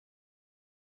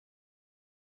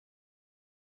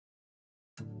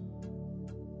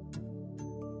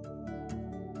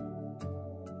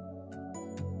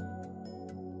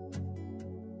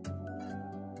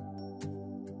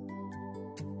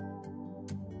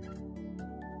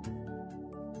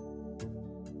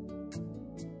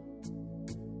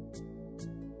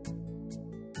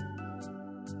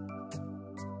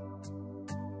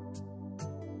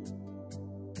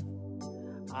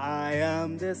I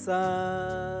am the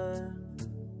sun.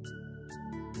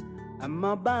 I'm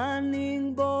a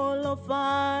burning ball of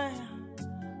fire.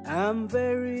 I'm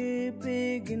very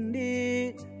big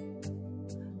indeed.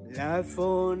 Life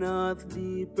on earth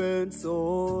depends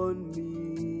on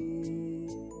me.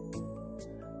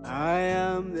 I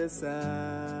am the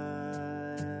sun.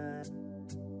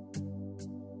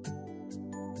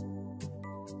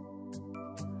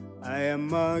 I am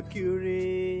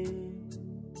Mercury.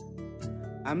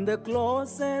 I'm the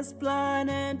closest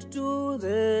planet to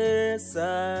the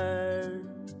sun.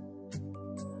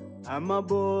 I'm a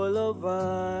ball of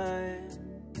ice.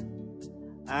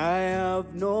 I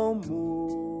have no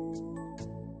moon.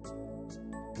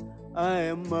 I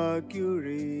am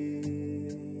Mercury.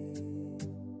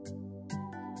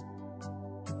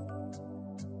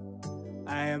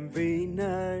 I am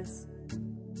Venus.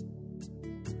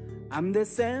 I'm the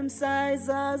same size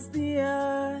as the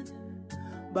earth,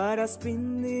 but I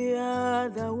spin the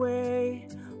other way,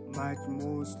 much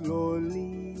more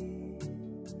slowly.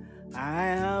 I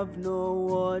have no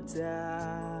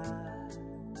water.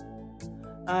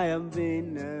 I am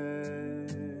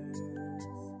Venus.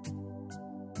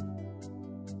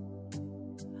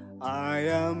 I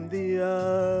am the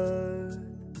earth,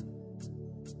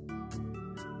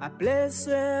 a place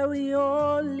where we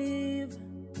all live.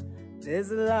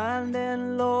 There's land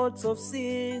and lots of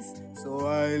seas, so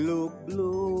I look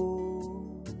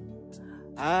blue.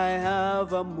 I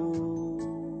have a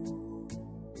moon.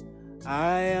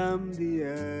 I am the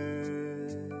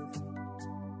earth.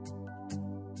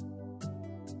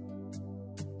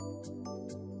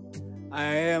 I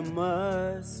am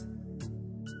Mars.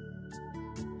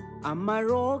 I'm a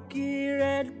rocky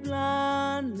red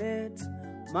planet.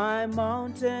 My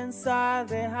mountains are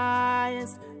the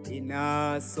highest in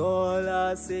our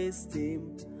solar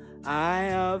system. I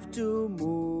have 2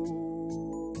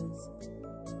 moons.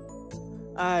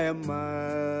 I am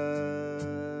Mars.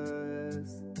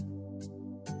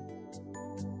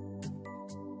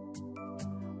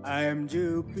 I am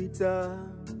Jupiter.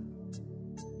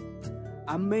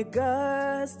 I'm a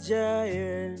gas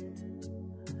giant.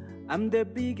 I'm the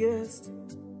biggest,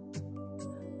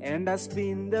 and I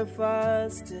spin the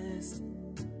fastest.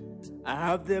 I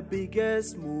have the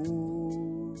biggest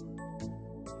moon.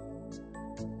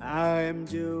 I am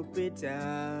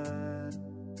Jupiter.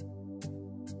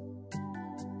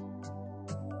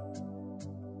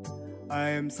 I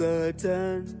am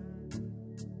Saturn.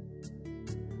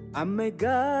 I'm a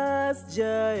gas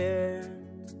giant.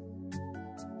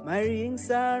 My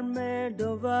rings are made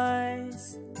of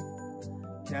ice.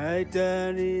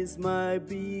 Titan is my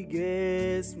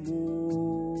biggest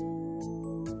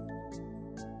moon.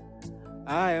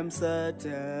 I am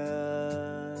Saturn.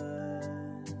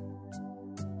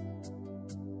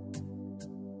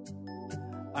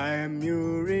 I am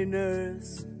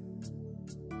Uranus.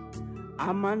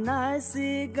 I'm an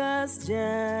icy gas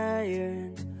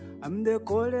giant. I'm the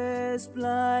coldest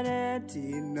planet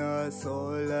in our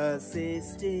solar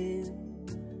system.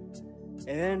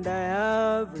 And I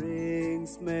have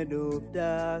rings made of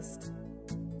dust.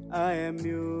 I am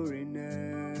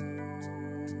Uranus.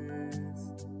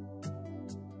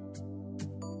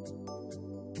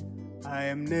 I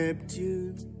am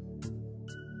Neptune.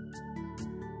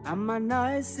 I'm an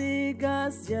icy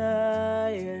gas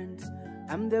giant.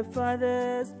 I'm the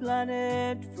farthest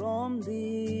planet from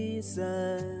the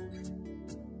sun.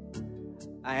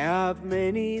 I have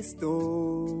many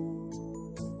stones.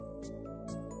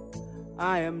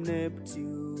 I am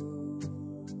Neptune.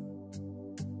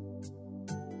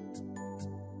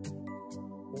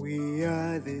 We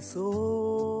are the solar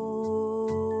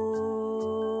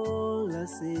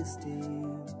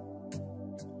system.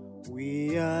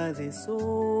 We are the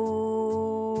solar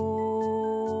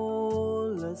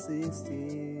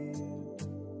system.